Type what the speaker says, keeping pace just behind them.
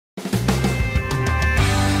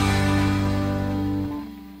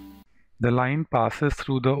The line passes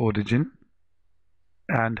through the origin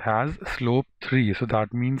and has slope 3. So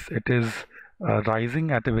that means it is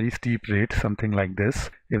rising at a very steep rate, something like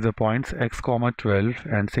this. If the points x comma 12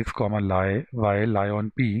 and 6 comma y lie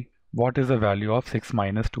on P, what is the value of 6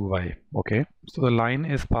 minus 2y? Okay, so the line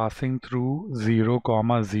is passing through 0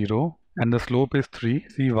 comma 0 and the slope is 3.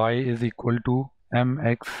 See, y is equal to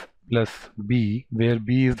mx plus b, where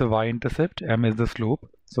b is the y-intercept, m is the slope.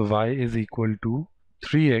 So y is equal to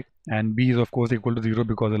 3x and b is of course equal to 0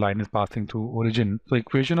 because the line is passing through origin. So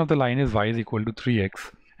equation of the line is y is equal to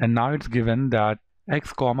 3x, and now it's given that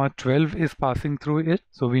x comma 12 is passing through it.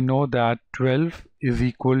 So we know that 12 is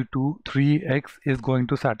equal to 3x is going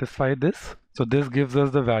to satisfy this. So this gives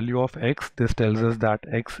us the value of x. This tells us that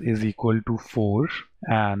x is equal to 4,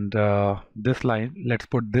 and this line, let's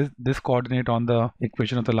put this coordinate on the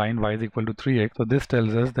equation of the line y is equal to 3x. So this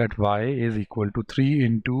tells us that y is equal to 3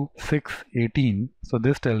 into 6, 18. So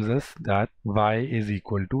this tells us that y is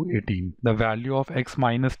equal to 18. The value of x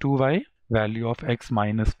minus 2y, value of x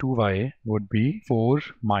minus 2y would be 4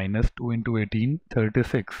 minus 2 into 18,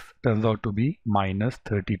 36. Turns out to be minus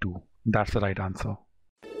 32. That's the right answer.